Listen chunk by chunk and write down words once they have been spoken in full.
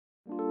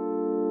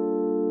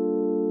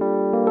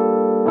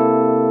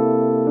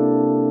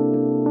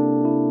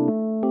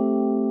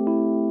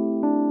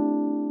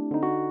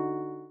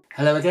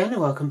Hello again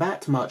and welcome back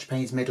to March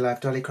Payne's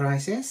Midlife Dolly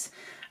Crisis.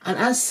 And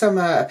as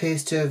summer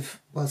appears to have,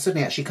 well,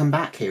 suddenly actually come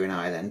back here in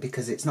Ireland,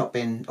 because it's not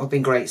been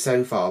great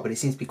so far, but it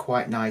seems to be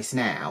quite nice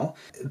now.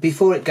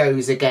 Before it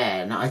goes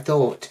again, I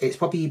thought it's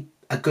probably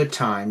a good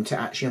time to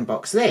actually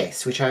unbox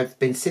this, which I've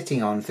been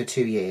sitting on for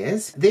 2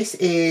 years. This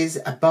is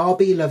a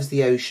Barbie Loves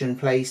the Ocean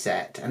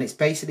playset, and it's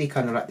basically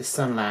kind of like the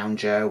sun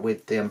lounger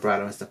with the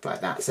umbrella and stuff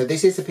like that. So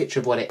this is a picture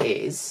of what it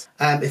is.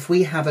 If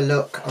we have a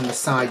look on the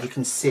side, you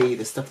can see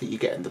the stuff that you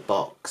get in the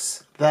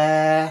box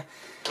there.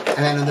 And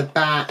then on the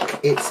back,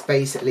 it's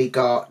basically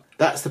got,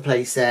 that's the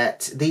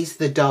playset. These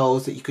are the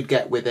dolls that you could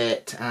get with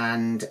it,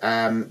 and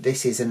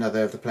this is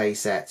another of the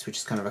playsets, which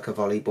is kind of like a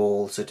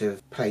volleyball sort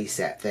of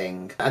playset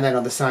thing. And then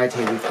on the side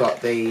here, we've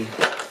got the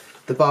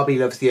Barbie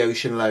Loves the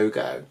Ocean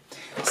logo.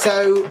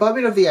 So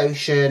Barbie Loves the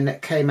Ocean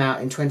came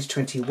out in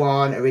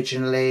 2021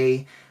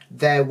 originally.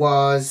 There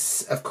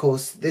was, of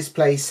course, this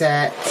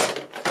playset,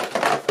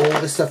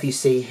 all the stuff you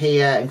see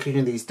here,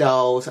 including these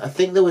dolls. I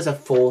think there was a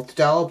fourth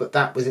doll, but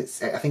that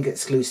was, I think,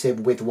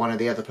 exclusive with one of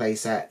the other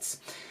playsets.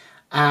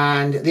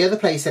 And the other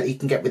playset you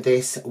can get with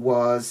this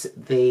was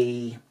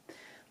the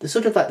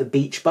sort of like the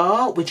beach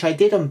bar, which I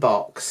did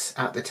unbox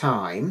at the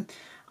time.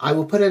 I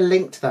will put a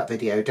link to that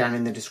video down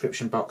in the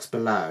description box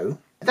below.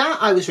 That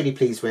I was really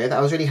pleased with. I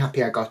was really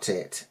happy I got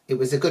it. It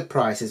was a good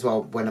price as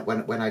well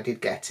when I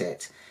did get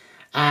it.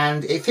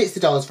 And it fits the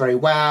dolls very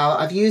well.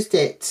 I've used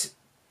it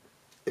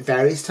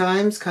various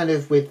times, kind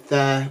of with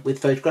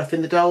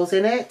photographing the dolls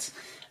in it.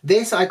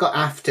 This I got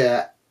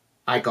after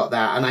I got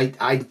that, and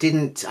I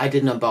didn't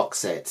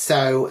unbox it,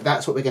 so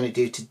that's what we're going to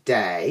do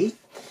today.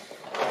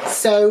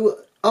 So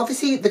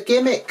obviously the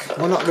gimmick,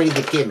 well, not really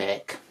the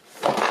gimmick,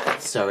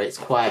 sorry, it's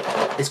quite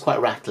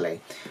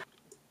rattly.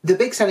 The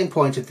big selling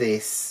point of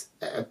this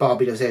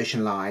Barbie Loves the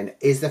Ocean line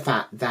is the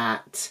fact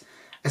that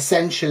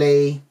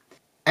essentially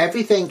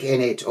everything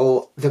in it,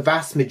 or the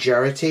vast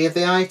majority of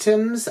the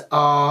items,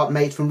 are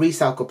made from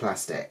recycled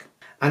plastic.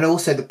 And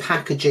also the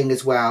packaging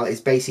as well is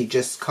basically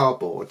just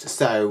cardboard.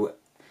 So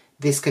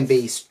this can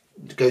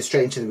go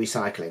straight into the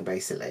recycling,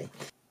 basically.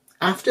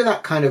 After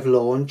that kind of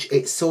launch,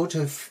 it sort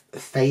of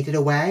faded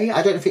away.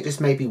 I don't know if it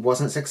just maybe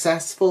wasn't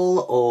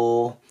successful,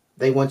 or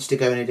they wanted to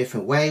go in a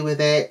different way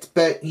with it.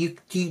 But you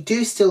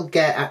do still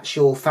get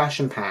actual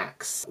fashion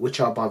packs,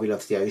 which are Barbie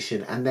Loves the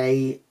Ocean, and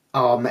they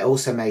are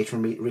also made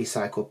from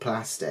recycled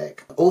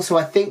plastic. Also,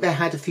 I think they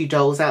had a few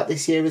dolls out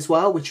this year as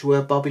well, which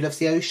were Barbie Loves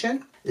the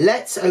Ocean.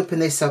 Let's open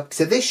this up.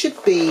 So this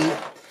should be,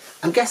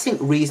 I'm guessing,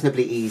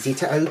 reasonably easy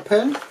to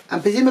open.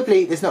 And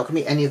presumably there's not going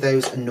to be any of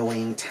those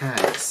annoying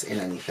tags in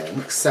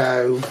anything.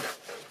 So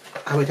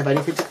I won't have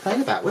anything to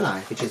complain about, will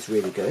I? Which is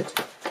really good.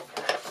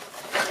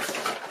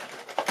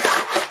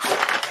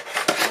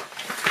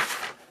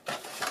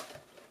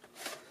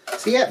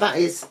 So yeah, that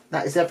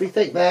is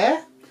everything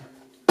there.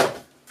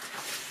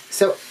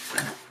 So,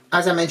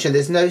 as I mentioned,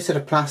 there's no sort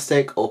of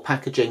plastic or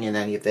packaging in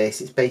any of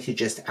this. It's basically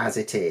just as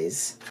it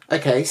is.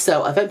 Okay,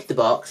 so I've emptied the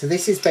box. So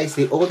this is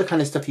basically all the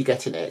kind of stuff you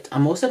get in it.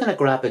 I'm also going to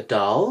grab a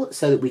doll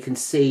so that we can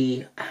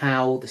see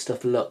how the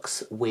stuff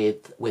looks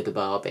with the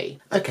Barbie.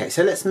 Okay,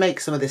 so let's make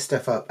some of this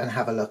stuff up and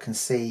have a look and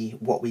see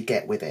what we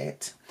get with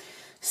it.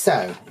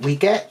 So, we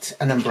get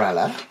an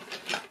umbrella.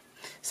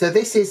 So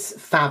this is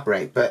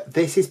fabric, but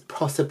this is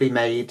possibly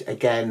made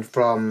again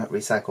from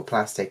recycled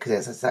plastic,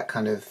 because it's that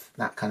kind of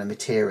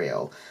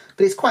material.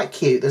 But it's quite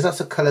cute. There's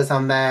lots of colours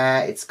on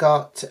there. It's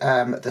got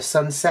the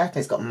sunset, and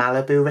it's got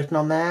Malibu written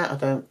on there. I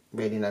don't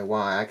really know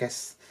why. I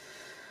guess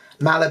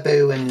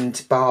Malibu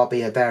and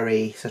Barbie are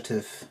very sort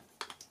of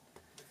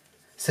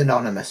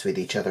synonymous with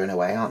each other in a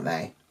way, aren't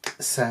they?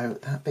 So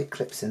that bit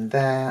clips in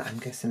there. I'm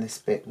guessing this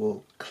bit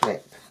will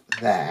clip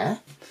there.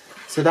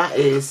 So that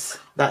is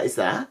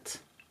that.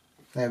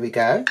 There we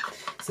go.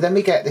 So then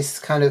we get this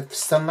kind of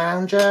sun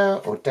lounger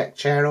or deck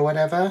chair or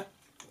whatever.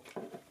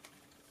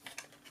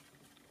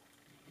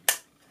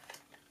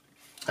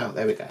 Oh,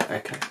 there we go.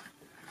 Okay.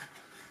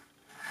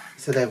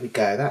 So there we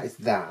go. That is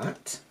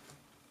that.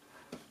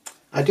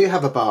 I do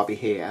have a Barbie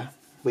here,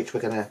 which we're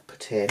going to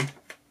put in.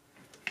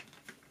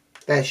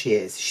 There she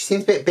is. She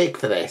seems a bit big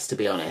for this, to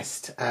be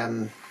honest.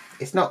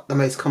 It's not the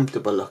most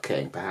comfortable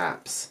looking,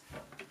 perhaps.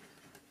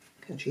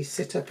 Can she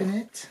sit up in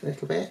it a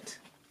little bit?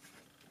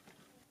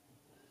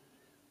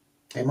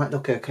 It might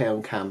look okay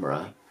on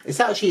camera.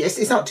 It's actually,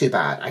 it's not too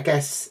bad. I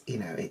guess, you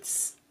know,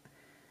 it's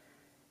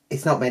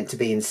not meant to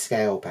be in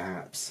scale,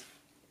 perhaps.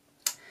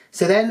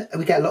 So then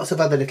we get lots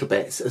of other little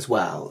bits as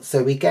well.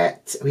 So we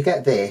get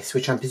this,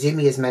 which I'm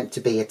presuming is meant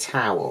to be a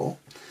towel.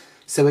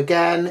 So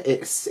again,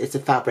 it's a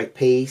fabric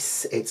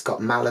piece. It's got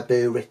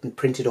Malibu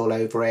printed all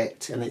over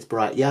it, and it's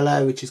bright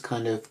yellow, which is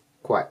kind of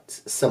quite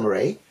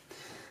summery.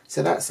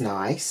 So that's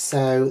nice.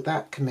 So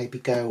that can maybe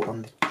go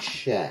on the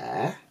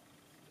chair,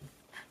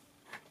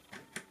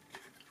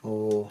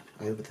 or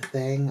over the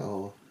thing,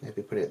 or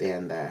maybe put it at the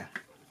end there.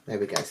 There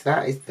we go. So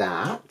that is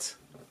that.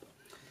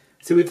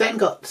 So we've then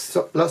got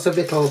lots of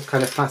little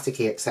kind of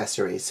plasticky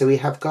accessories. So we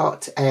have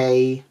got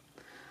a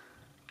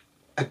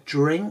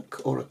drink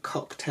or a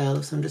cocktail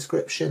of some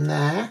description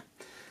there.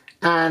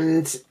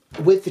 And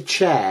with the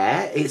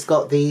chair, it's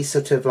got these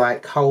sort of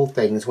like hole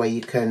things where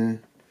you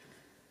can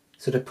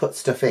sort of put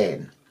stuff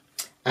in.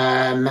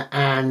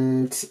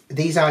 And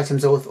these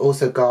items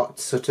also got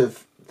sort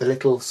of the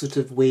little sort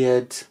of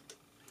weird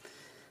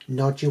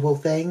nodule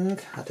thing.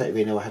 I don't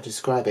really know how to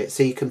describe it.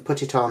 So you can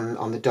put it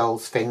on the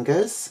doll's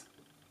fingers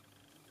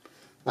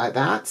like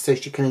that, so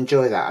she can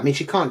enjoy that. I mean,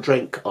 she can't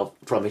drink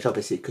from it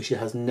obviously because she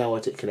has no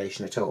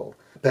articulation at all,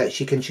 but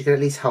she can at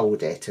least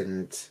hold it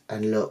and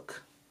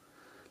look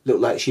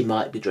like she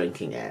might be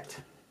drinking it.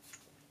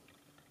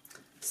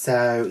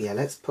 So yeah,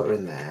 let's put her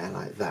in there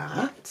like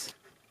that.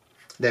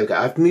 There we go.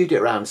 I've moved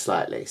it around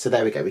slightly, so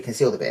there we go. We can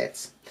see all the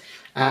bits.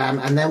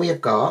 And then we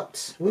have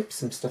got, whoops,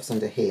 some stuff's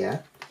under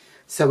here.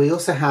 So we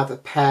also have a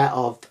pair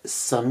of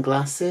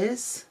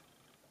sunglasses.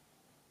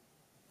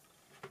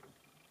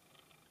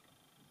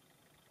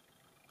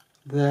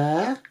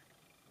 There.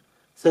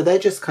 So they're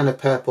just kind of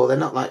purple. They're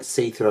not like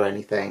see-through or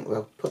anything.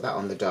 We'll put that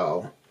on the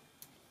doll.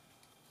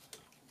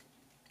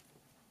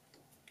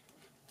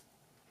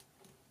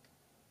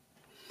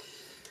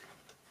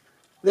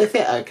 They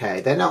fit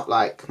okay. They're not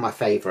like my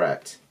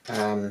favourite.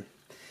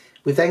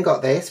 We've then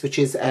got this, which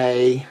is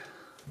a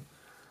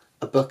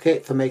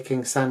bucket for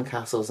making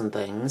sandcastles and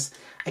things.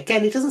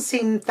 Again, it doesn't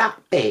seem that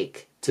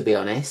big, to be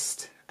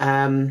honest.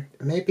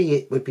 Maybe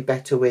it would be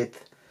better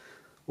with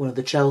one of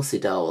the Chelsea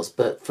dolls,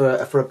 but for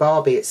a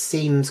Barbie it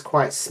seems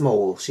quite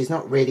small. She's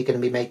not really going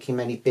to be making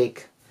many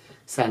big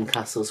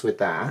sandcastles with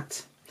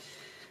that.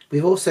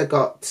 We've also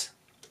got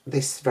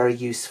this very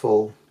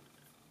useful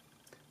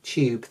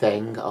tube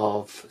thing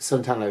of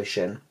suntan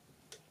lotion,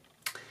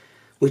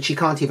 which you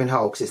can't even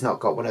hold because it's not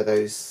got one of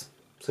those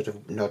sort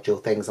of nodule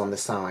things on the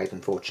side,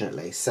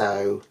 unfortunately.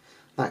 So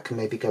that can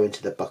maybe go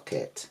into the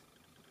bucket.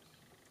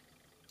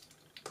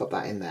 Put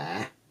that in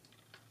there.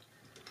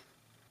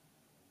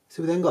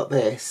 So we then got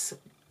this,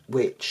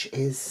 which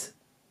is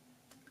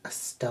a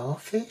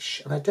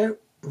starfish, and I don't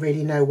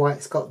really know why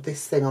it's got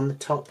this thing on the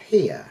top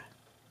here.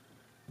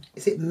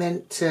 Is it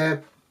meant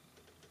to?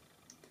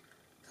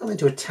 It's not meant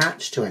to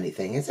attach to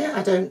anything, is it?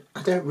 I don't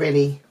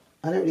really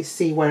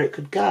see where it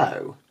could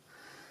go.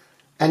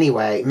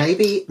 Anyway,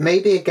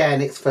 maybe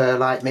again it's for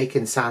like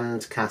making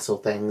sand castle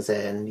things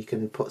in. You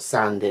can put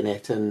sand in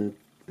it and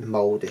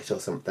mould it or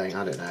something.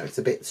 I don't know. It's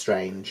a bit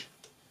strange.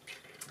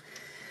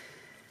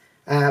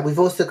 We've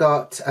also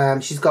got,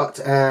 she's got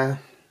a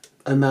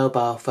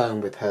mobile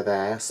phone with her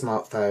there, a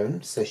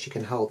smartphone, so she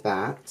can hold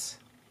that,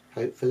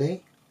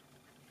 hopefully.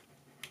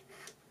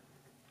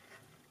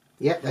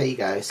 Yep, there you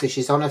go. So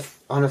she's on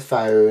a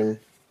phone.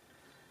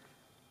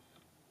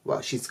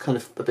 Well, she's kind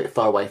of a bit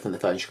far away from the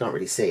phone. She can't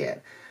really see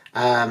it.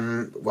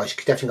 Well, she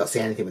definitely not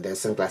see anything with those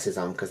sunglasses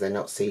on because they're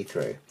not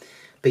see-through.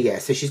 But yeah,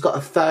 so she's got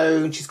a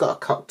phone, she's got a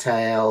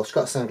cocktail, she's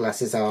got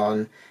sunglasses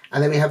on,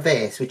 and then we have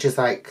this, which is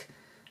like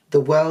the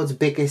world's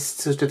biggest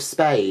sort of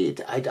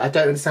spade. I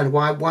don't understand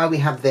why we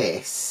have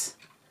this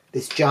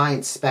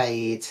giant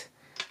spade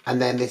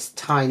and then this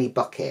tiny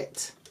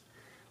bucket,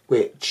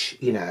 which,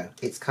 you know,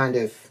 it's kind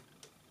of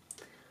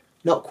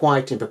not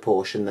quite in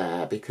proportion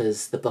there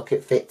because the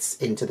bucket fits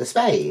into the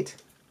spade.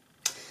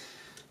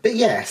 But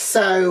yeah,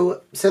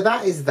 so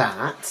that is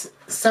that.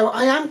 So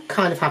I am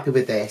kind of happy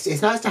with this.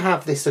 It's nice to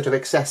have this sort of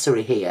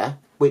accessory here,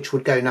 which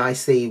would go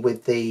nicely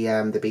with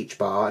the beach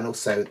bar and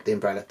also the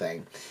umbrella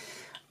thing.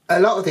 A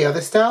lot of the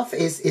other stuff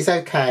is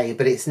okay,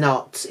 but it's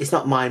not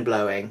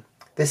mind-blowing.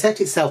 The set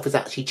itself is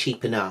actually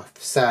cheap enough,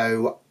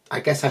 so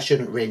I guess I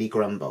shouldn't really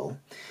grumble.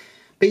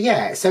 But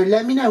yeah, so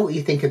let me know what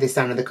you think of this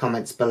down in the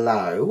comments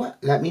below.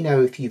 Let me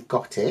know if you've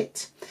got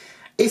it.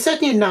 It's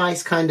certainly a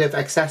nice kind of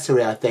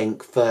accessory, I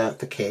think, for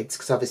kids,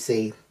 because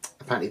obviously,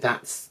 apparently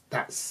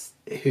that's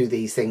who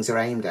these things are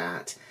aimed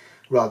at,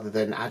 rather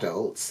than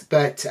adults.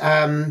 But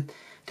the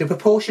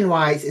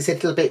proportion-wise, it's a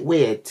little bit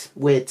weird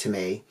to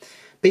me.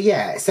 But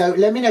yeah, so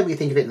let me know what you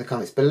think of it in the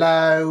comments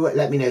below.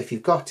 Let me know if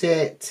you've got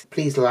it.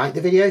 Please like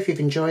the video if you've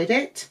enjoyed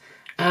it.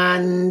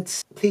 And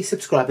please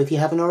subscribe if you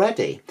haven't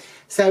already.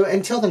 So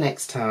until the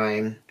next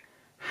time,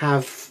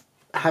 have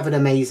an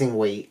amazing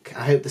week.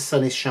 I hope the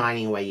sun is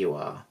shining where you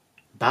are.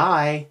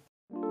 Bye.